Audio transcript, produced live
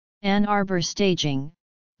Ann Arbor staging,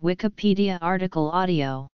 Wikipedia article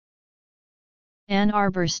audio. Ann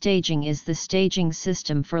Arbor staging is the staging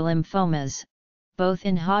system for lymphomas, both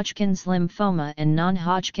in Hodgkin's lymphoma and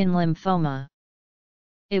non-Hodgkin lymphoma.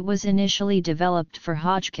 It was initially developed for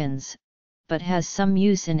Hodgkin's, but has some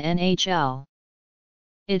use in NHL.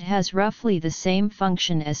 It has roughly the same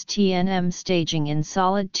function as TNM staging in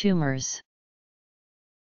solid tumors.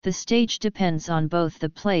 The stage depends on both the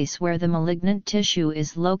place where the malignant tissue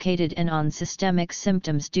is located and on systemic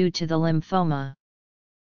symptoms due to the lymphoma.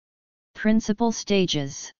 Principal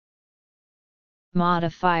stages.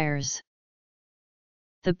 Modifiers.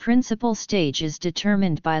 The principal stage is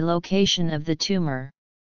determined by location of the tumor.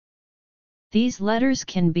 These letters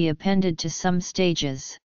can be appended to some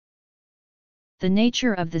stages. The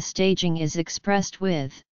nature of the staging is expressed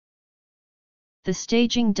with: the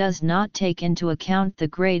staging does not take into account the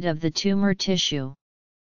grade of the tumor tissue,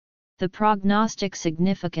 the prognostic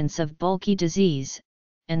significance of bulky disease,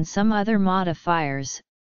 and some other modifiers,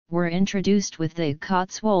 were introduced with the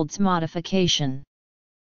Cotswolds modification.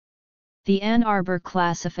 The Ann Arbor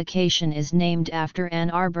classification is named after Ann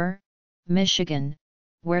Arbor, Michigan,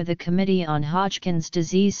 where the Committee on Hodgkin's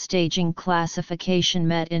Disease Staging Classification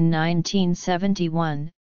met in 1971.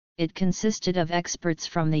 It consisted of experts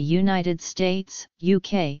from the United States,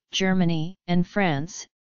 UK, Germany, and France,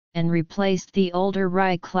 and replaced the older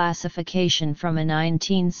Rye classification from a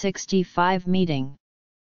 1965 meeting.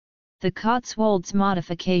 The Cotswolds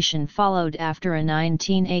modification followed after a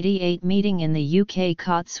 1988 meeting in the UK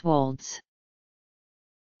Cotswolds.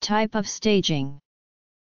 Type of staging.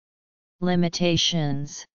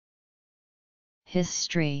 Limitations.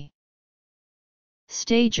 History.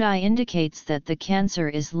 Stage I indicates that the cancer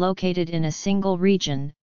is located in a single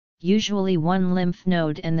region, usually one lymph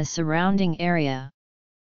node and the surrounding area.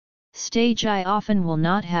 Stage I often will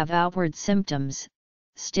not have outward symptoms.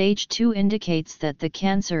 Stage II indicates that the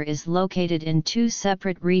cancer is located in two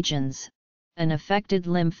separate regions, an affected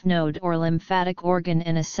lymph node or lymphatic organ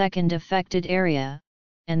and a second affected area,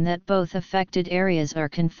 and that both affected areas are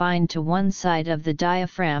confined to one side of the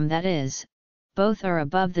diaphragm, that is, both are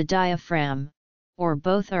above the diaphragm, or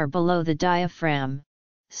both are below the diaphragm.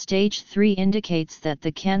 Stage III indicates that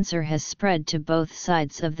the cancer has spread to both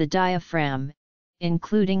sides of the diaphragm,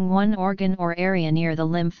 including one organ or area near the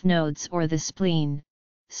lymph nodes or the spleen.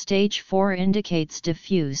 Stage IV indicates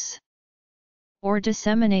diffuse or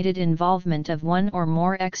disseminated involvement of one or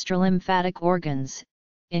more extralymphatic organs,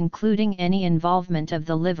 including any involvement of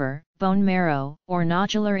the liver, bone marrow, or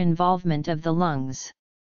nodular involvement of the lungs.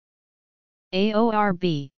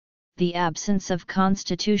 AORB. The absence of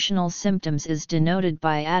constitutional symptoms is denoted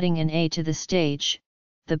by adding an A to the stage,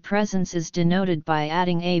 the presence is denoted by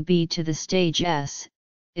adding AB to the stage. S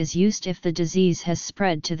is used if the disease has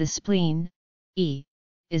spread to the spleen. E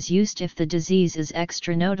is used if the disease is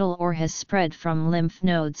extranodal or has spread from lymph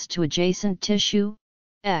nodes to adjacent tissue.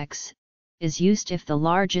 X is used if the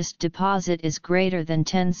largest deposit is greater than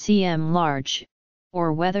 10 cm large,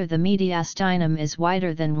 or whether the mediastinum is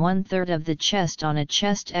wider than 1/3 of the chest on a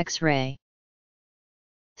chest X-ray.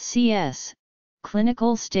 CS.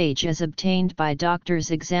 Clinical stage as obtained by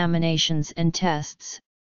doctor's examinations and tests.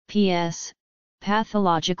 PS.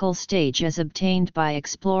 Pathological stage as obtained by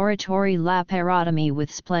exploratory laparotomy with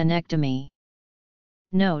splenectomy.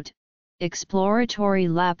 Note: exploratory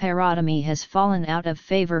laparotomy has fallen out of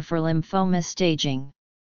favor for lymphoma staging.